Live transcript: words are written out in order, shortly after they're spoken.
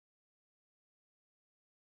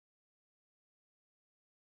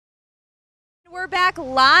We're back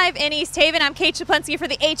live in East Haven. I'm Kate Chaplinsky for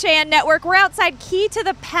the HAN Network. We're outside Key to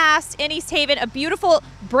the Past in East Haven, a beautiful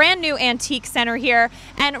brand new antique center here.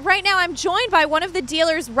 And right now I'm joined by one of the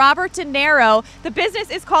dealers, Robert Denaro. The business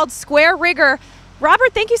is called Square Rigger.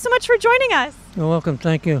 Robert, thank you so much for joining us. You're welcome,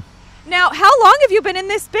 thank you. Now, how long have you been in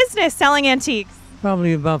this business selling antiques?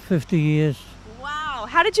 Probably about 50 years. Wow,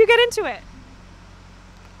 how did you get into it?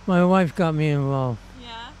 My wife got me involved.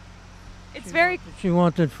 She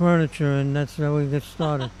wanted furniture, and that's how we get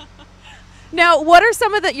started. Now, what are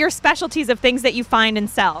some of your specialties of things that you find and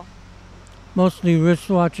sell? Mostly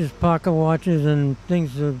wristwatches, pocket watches, and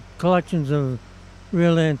collections of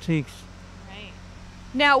real antiques. Right.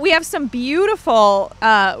 Now, we have some beautiful,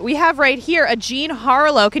 we have right here a Jean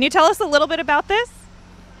Harlow. Can you tell us a little bit about this?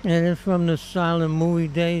 And it's from the silent movie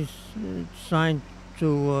days. It's signed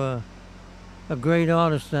to a great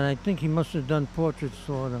artist, and I think he must have done portraits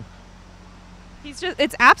sort of.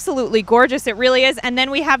 It's absolutely gorgeous. It really is. And then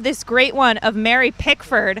we have this great one of Mary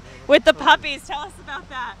Pickford with the puppies. Tell us about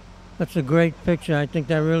that. That's a great picture. I think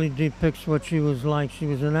that really depicts what she was like. She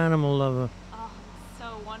was an animal lover. Oh, so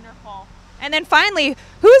wonderful. And then finally,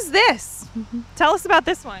 who's this? Tell us about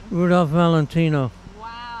this one. Rudolph Valentino.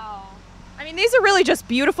 Wow. I mean, these are really just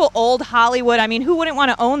beautiful old Hollywood. I mean, who wouldn't want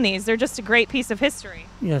to own these? They're just a great piece of history.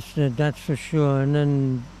 Yes, that's for sure. And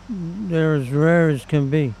then they're as rare as can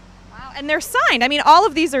be. And they're signed. I mean, all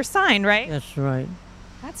of these are signed, right? That's right.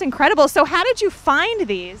 That's incredible. So how did you find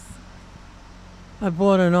these? I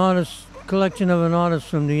bought collection of an artist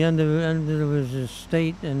from the end of his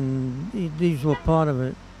estate, and these were part of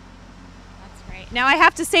it. That's great. Now, I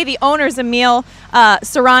have to say the owners, Emil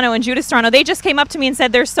Serrano and Judith Serrano, they just came up to me and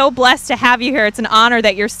said they're so blessed to have you here. It's an honor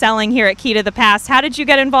that you're selling here at Key to the Past. How did you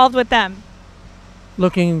get involved with them?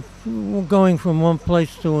 Going from one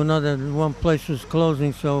place to another. One place was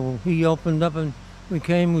closing, so he opened up and we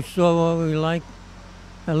came, we saw what we liked.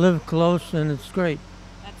 I live close and it's great.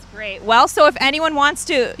 That's great. Well, so if anyone wants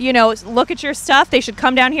to, look at your stuff, they should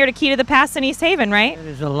come down here to Key to the Past in East Haven, right?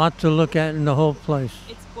 There's a lot to look at in the whole place.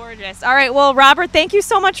 It's gorgeous. All right, well, Robert, thank you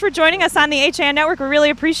so much for joining us on the HAN Network. We really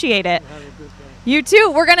appreciate it. Have a good day. You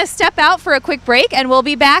too. We're going to step out for a quick break, and we'll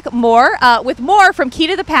be back with more from Key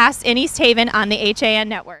to the Past in East Haven on the HAN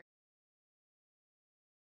Network.